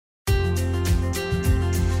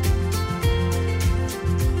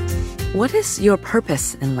What is your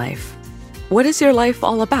purpose in life? What is your life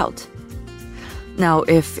all about? Now,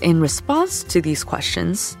 if in response to these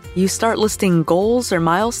questions, you start listing goals or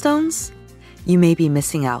milestones, you may be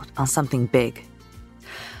missing out on something big.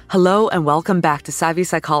 Hello and welcome back to Savvy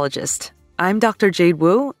Psychologist. I'm Dr. Jade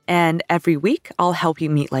Wu, and every week I'll help you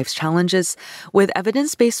meet life's challenges with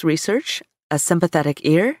evidence-based research, a sympathetic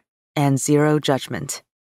ear, and zero judgment.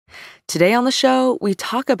 Today on the show, we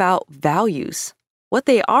talk about values, what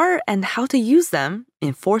they are and how to use them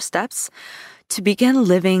in 4 steps to begin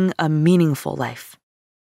living a meaningful life.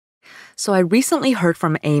 So I recently heard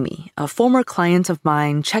from Amy, a former client of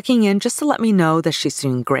mine, checking in just to let me know that she's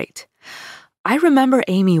doing great. I remember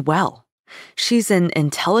Amy well. She's an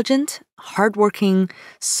intelligent, hardworking,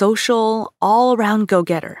 social, all-around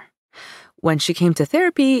go-getter. When she came to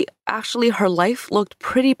therapy, actually her life looked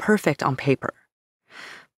pretty perfect on paper.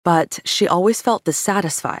 But she always felt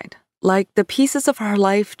dissatisfied, like the pieces of her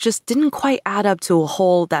life just didn't quite add up to a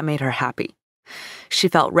whole that made her happy. She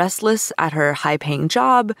felt restless at her high-paying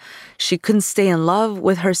job, she couldn't stay in love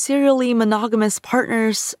with her serially monogamous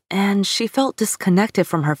partners, and she felt disconnected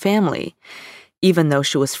from her family, even though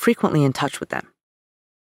she was frequently in touch with them.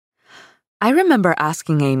 I remember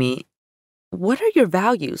asking Amy, "What are your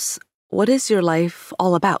values? What is your life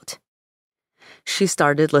all about?" She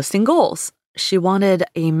started listing goals. She wanted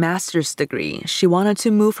a master's degree. She wanted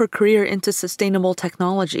to move her career into sustainable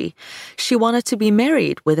technology. She wanted to be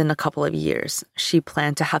married within a couple of years. She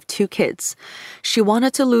planned to have 2 kids. She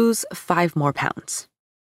wanted to lose 5 more pounds.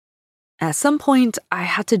 At some point, I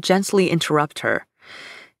had to gently interrupt her.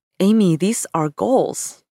 "Amy, these are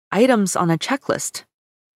goals, items on a checklist.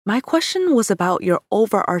 My question was about your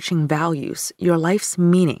overarching values, your life's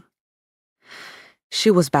meaning."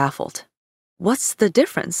 She was baffled. "What's the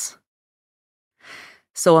difference?"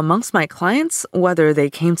 So amongst my clients, whether they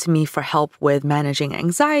came to me for help with managing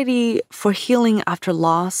anxiety, for healing after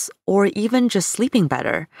loss, or even just sleeping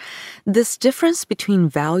better, this difference between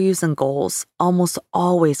values and goals almost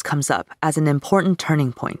always comes up as an important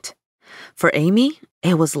turning point. For Amy,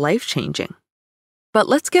 it was life-changing. But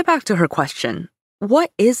let's get back to her question.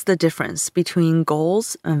 What is the difference between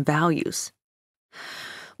goals and values?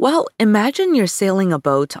 Well, imagine you're sailing a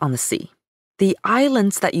boat on the sea. The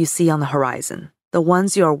islands that you see on the horizon, the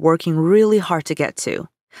ones you are working really hard to get to,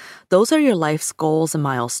 those are your life's goals and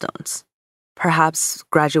milestones. Perhaps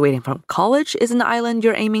graduating from college is an island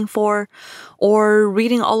you're aiming for, or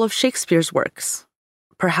reading all of Shakespeare's works.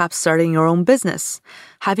 Perhaps starting your own business,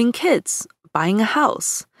 having kids, buying a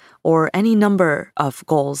house, or any number of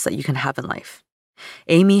goals that you can have in life.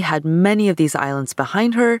 Amy had many of these islands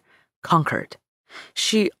behind her, conquered.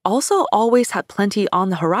 She also always had plenty on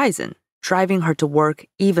the horizon, driving her to work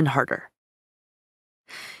even harder.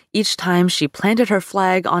 Each time she planted her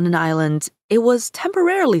flag on an island, it was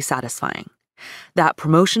temporarily satisfying. That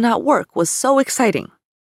promotion at work was so exciting.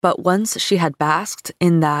 But once she had basked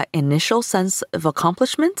in that initial sense of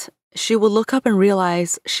accomplishment, she would look up and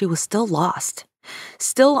realize she was still lost,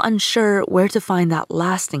 still unsure where to find that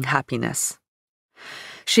lasting happiness.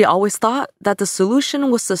 She always thought that the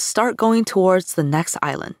solution was to start going towards the next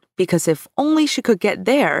island, because if only she could get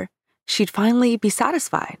there, she'd finally be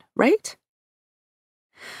satisfied, right?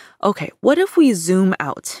 Okay, what if we zoom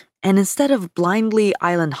out and instead of blindly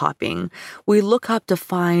island hopping, we look up to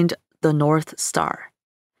find the North Star,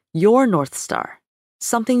 your North Star,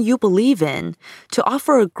 something you believe in to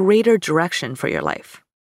offer a greater direction for your life.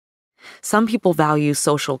 Some people value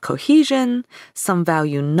social cohesion, some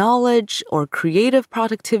value knowledge or creative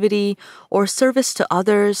productivity or service to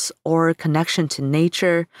others or connection to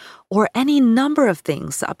nature or any number of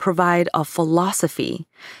things that provide a philosophy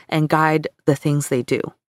and guide the things they do.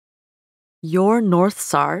 Your North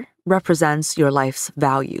Star represents your life's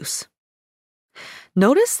values.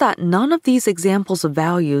 Notice that none of these examples of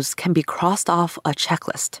values can be crossed off a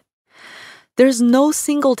checklist. There's no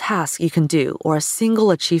single task you can do or a single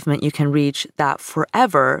achievement you can reach that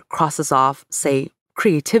forever crosses off, say,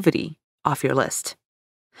 creativity off your list.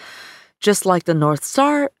 Just like the North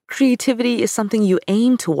Star, creativity is something you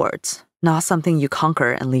aim towards, not something you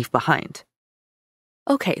conquer and leave behind.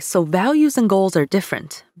 Okay, so values and goals are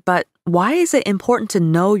different, but why is it important to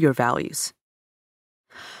know your values?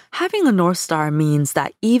 Having a North Star means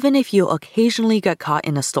that even if you occasionally get caught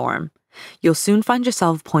in a storm, you'll soon find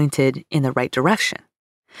yourself pointed in the right direction.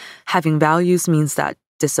 Having values means that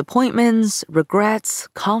disappointments, regrets,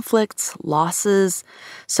 conflicts, losses,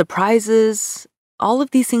 surprises, all of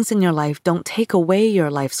these things in your life don't take away your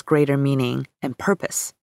life's greater meaning and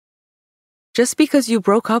purpose. Just because you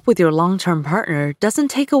broke up with your long-term partner doesn't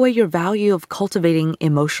take away your value of cultivating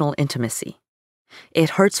emotional intimacy.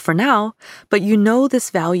 It hurts for now, but you know this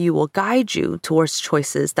value will guide you towards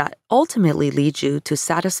choices that ultimately lead you to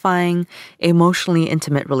satisfying, emotionally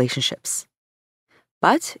intimate relationships.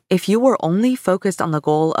 But if you were only focused on the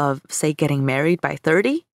goal of, say, getting married by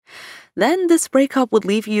 30, then this breakup would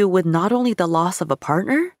leave you with not only the loss of a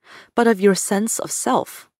partner, but of your sense of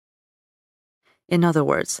self. In other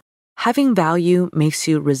words, having value makes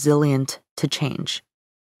you resilient to change.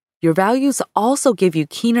 Your values also give you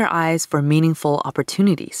keener eyes for meaningful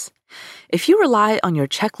opportunities. If you rely on your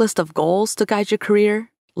checklist of goals to guide your career,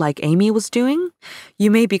 like Amy was doing,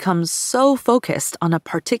 you may become so focused on a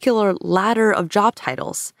particular ladder of job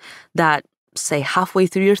titles that, say, halfway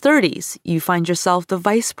through your 30s, you find yourself the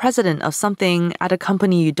vice president of something at a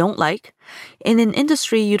company you don't like, in an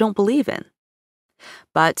industry you don't believe in.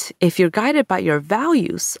 But if you're guided by your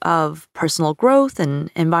values of personal growth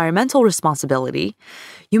and environmental responsibility,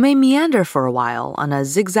 you may meander for a while on a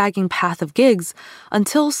zigzagging path of gigs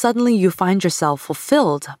until suddenly you find yourself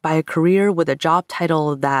fulfilled by a career with a job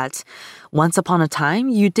title that, once upon a time,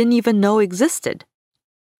 you didn't even know existed.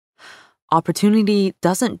 Opportunity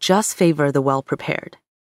doesn't just favor the well-prepared.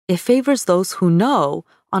 It favors those who know,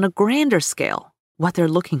 on a grander scale, what they're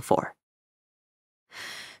looking for.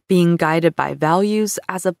 Being guided by values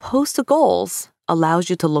as opposed to goals allows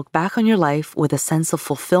you to look back on your life with a sense of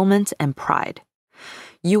fulfillment and pride.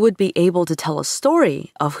 You would be able to tell a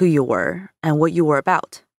story of who you were and what you were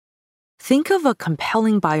about. Think of a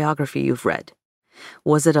compelling biography you've read.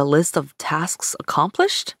 Was it a list of tasks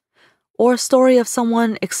accomplished, or a story of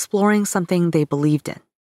someone exploring something they believed in?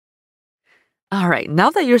 All right, now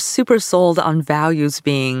that you're super sold on values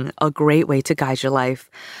being a great way to guide your life,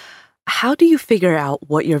 how do you figure out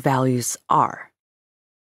what your values are?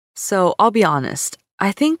 So I'll be honest,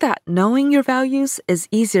 I think that knowing your values is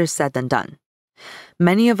easier said than done.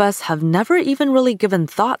 Many of us have never even really given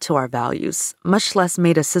thought to our values, much less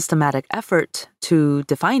made a systematic effort to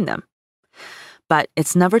define them. But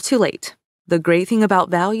it's never too late. The great thing about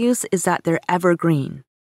values is that they're evergreen.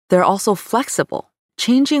 They're also flexible,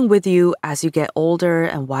 changing with you as you get older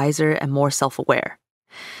and wiser and more self-aware.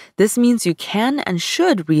 This means you can and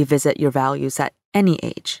should revisit your values at any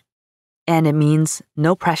age. And it means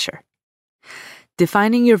no pressure.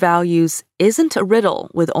 Defining your values isn't a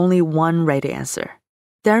riddle with only one right answer.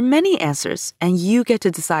 There are many answers, and you get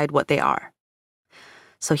to decide what they are.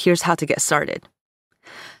 So here's how to get started.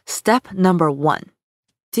 Step number 1.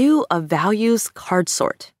 Do a values card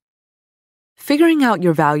sort. Figuring out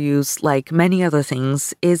your values, like many other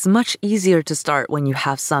things, is much easier to start when you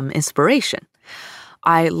have some inspiration.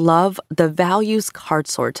 I love the values card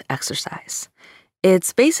sort exercise.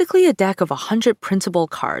 It's basically a deck of 100 printable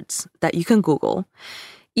cards that you can Google,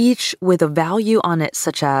 each with a value on it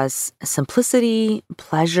such as simplicity,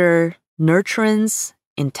 pleasure, nurturance,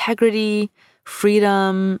 integrity,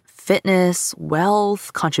 freedom, fitness,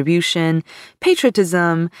 wealth, contribution,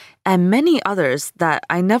 patriotism, and many others that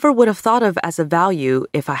I never would have thought of as a value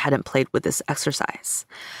if I hadn't played with this exercise.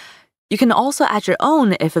 You can also add your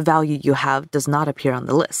own if a value you have does not appear on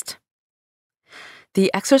the list.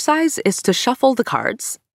 The exercise is to shuffle the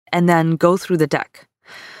cards and then go through the deck.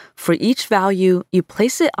 For each value, you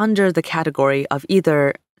place it under the category of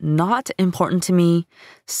either not important to me,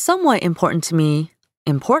 somewhat important to me,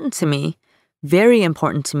 very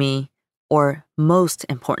important to me, or most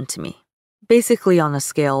important to me, basically on a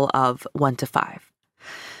scale of 1 to 5.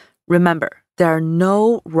 Remember, there are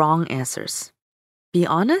no wrong answers. Be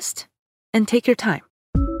honest and take your time.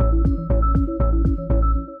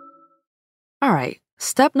 All right,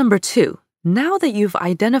 step number 2. Now that you've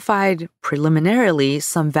identified preliminarily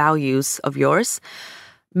some values of yours,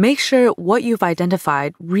 make sure what you've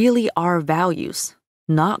identified really are values,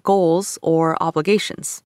 not goals or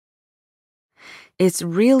obligations. It's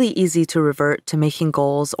really easy to revert to making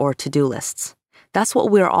goals or to-do lists. That's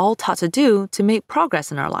what we're all taught to do to make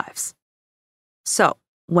progress in our lives. So,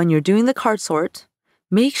 when you're doing the card sort,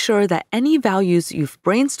 make sure that any values you've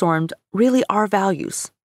brainstormed really are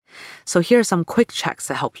values. So here are some quick checks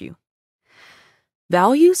to help you.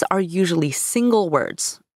 Values are usually single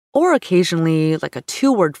words, or occasionally like a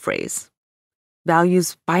 2-word phrase.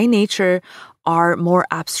 Values by nature are more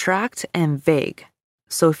abstract and vague.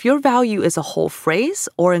 So if your value is a whole phrase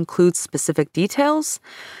or includes specific details,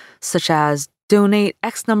 such as donate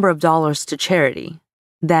X number of dollars to charity,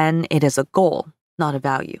 then it is a goal, not a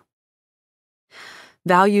value.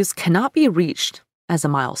 Values cannot be reached as a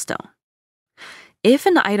milestone. If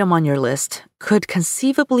an item on your list could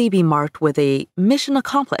conceivably be marked with a mission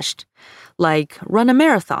accomplished, like run a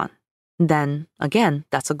marathon, then again,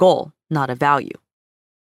 that's a goal, not a value.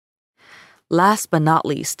 Last but not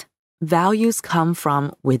least, values come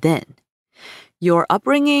from within. Your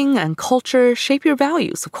upbringing and culture shape your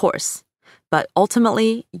values, of course, but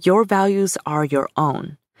ultimately, your values are your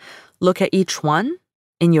own. Look at each one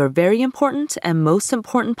in your very important and most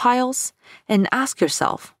important piles and ask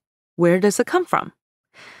yourself, where does it come from?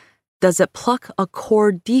 Does it pluck a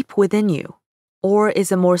chord deep within you? Or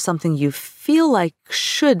is it more something you feel like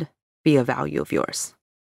should be a value of yours?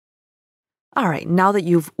 All right, now that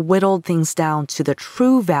you've whittled things down to the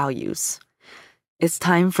true values, it's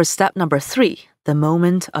time for step number 3, the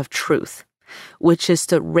moment of truth, which is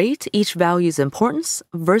to rate each value's importance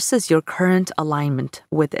versus your current alignment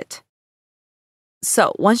with it.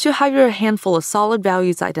 So, once you have your handful of solid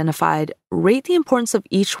values identified, rate the importance of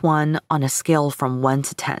each one on a scale from 1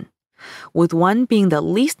 to 10, with 1 being the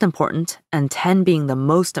least important and 10 being the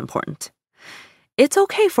most important. It's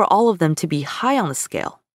okay for all of them to be high on the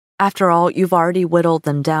scale. After all, you've already whittled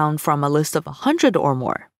them down from a list of 100 or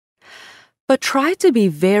more. But try to be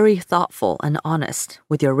very thoughtful and honest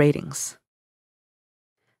with your ratings.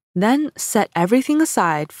 Then set everything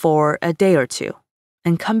aside for a day or two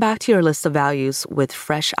and come back to your list of values with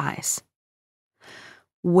fresh eyes.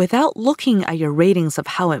 Without looking at your ratings of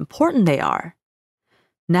how important they are,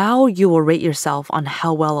 now you will rate yourself on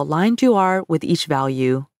how well aligned you are with each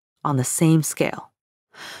value on the same scale.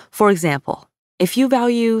 For example, if you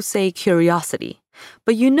value, say, curiosity,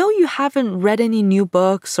 but you know you haven't read any new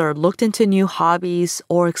books or looked into new hobbies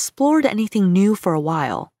or explored anything new for a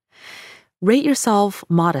while, rate yourself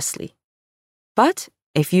modestly. But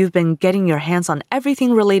if you've been getting your hands on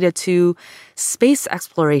everything related to space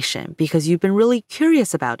exploration because you've been really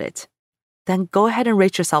curious about it, then go ahead and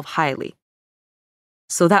rate yourself highly.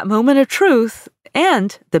 So that moment of truth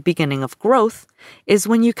and the beginning of growth is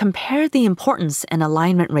when you compare the importance and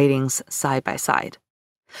alignment ratings side by side.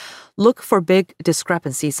 Look for big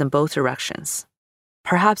discrepancies in both directions.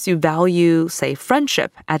 Perhaps you value, say,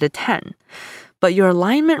 friendship at a 10, but your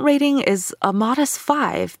alignment rating is a modest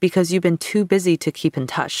 5 because you've been too busy to keep in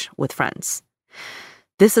touch with friends.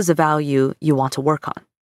 This is a value you want to work on.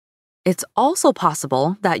 It's also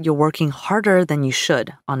possible that you're working harder than you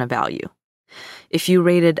should on a value. If you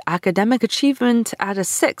rated academic achievement at a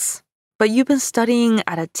 6, but you've been studying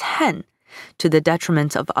at a 10 to the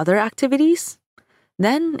detriment of other activities,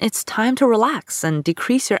 then it's time to relax and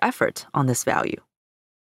decrease your effort on this value.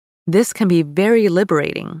 This can be very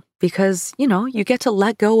liberating because, you get to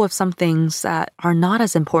let go of some things that are not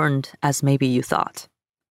as important as maybe you thought.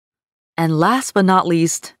 And last but not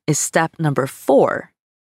least is step number 4,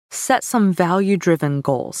 set some value-driven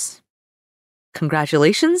goals.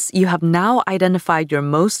 Congratulations, you have now identified your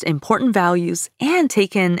most important values and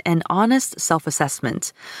taken an honest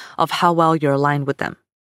self-assessment of how well you're aligned with them.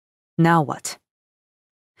 Now what?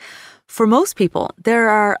 For most people, there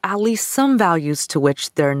are at least some values to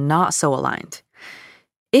which they're not so aligned.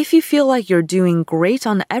 If you feel like you're doing great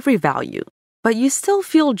on every value, but you still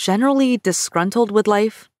feel generally disgruntled with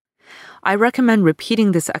life, I recommend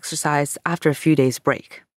repeating this exercise after a few days'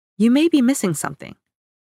 break. You may be missing something.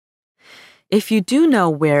 If you do know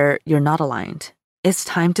where you're not aligned, it's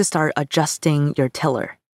time to start adjusting your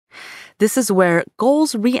tiller. This is where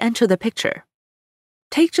goals re-enter the picture.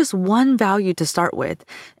 Take just one value to start with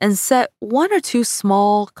and set 1 or 2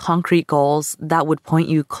 small, concrete goals that would point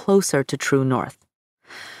you closer to true north.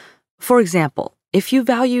 For example, if you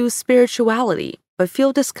value spirituality but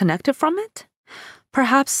feel disconnected from it,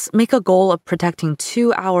 perhaps make a goal of protecting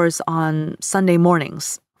 2 hours on Sunday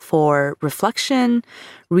mornings for reflection,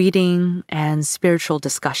 reading, and spiritual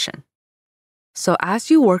discussion. So as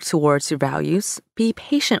you work towards your values, be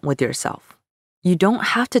patient with yourself. You don't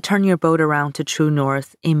have to turn your boat around to true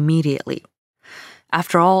north immediately.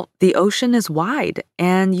 After all, the ocean is wide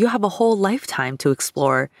and you have a whole lifetime to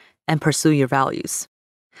explore and pursue your values.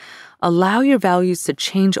 Allow your values to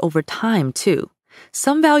change over time, too.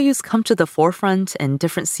 Some values come to the forefront in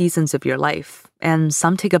different seasons of your life, and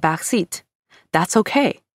some take a back seat. That's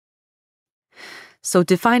okay. So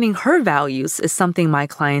defining her values is something my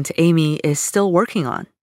client Amy is still working on.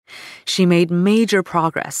 She made major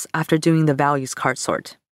progress after doing the values card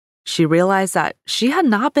sort. She realized that she had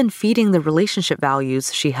not been feeding the relationship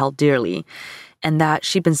values she held dearly, and that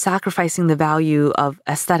she'd been sacrificing the value of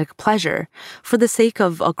aesthetic pleasure for the sake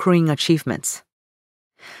of accruing achievements.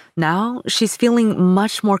 Now, she's feeling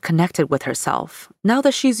much more connected with herself, now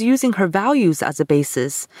that she's using her values as a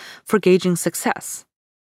basis for gauging success.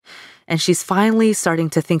 And she's finally starting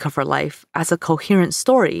to think of her life as a coherent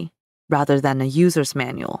story rather than a user's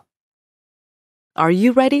manual. Are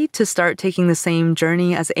you ready to start taking the same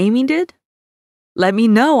journey as Amy did? Let me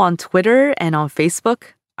know on Twitter and on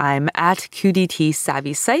Facebook. I'm at QDT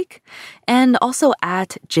Savvy Psych and also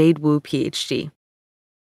at Jade Wu PhD.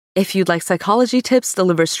 If you'd like psychology tips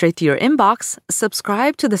delivered straight to your inbox,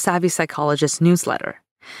 subscribe to the Savvy Psychologist newsletter.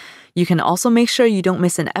 You can also make sure you don't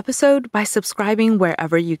miss an episode by subscribing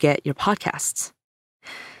wherever you get your podcasts.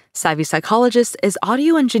 Savvy Psychologist is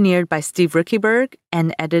audio engineered by Steve Rickeberg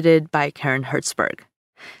and edited by Karen Hertzberg.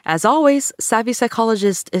 As always, Savvy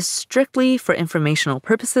Psychologist is strictly for informational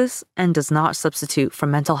purposes and does not substitute for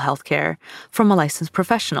mental health care from a licensed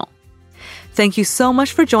professional. Thank you so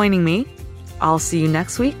much for joining me. I'll see you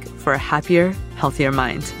next week for a happier, healthier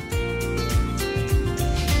mind.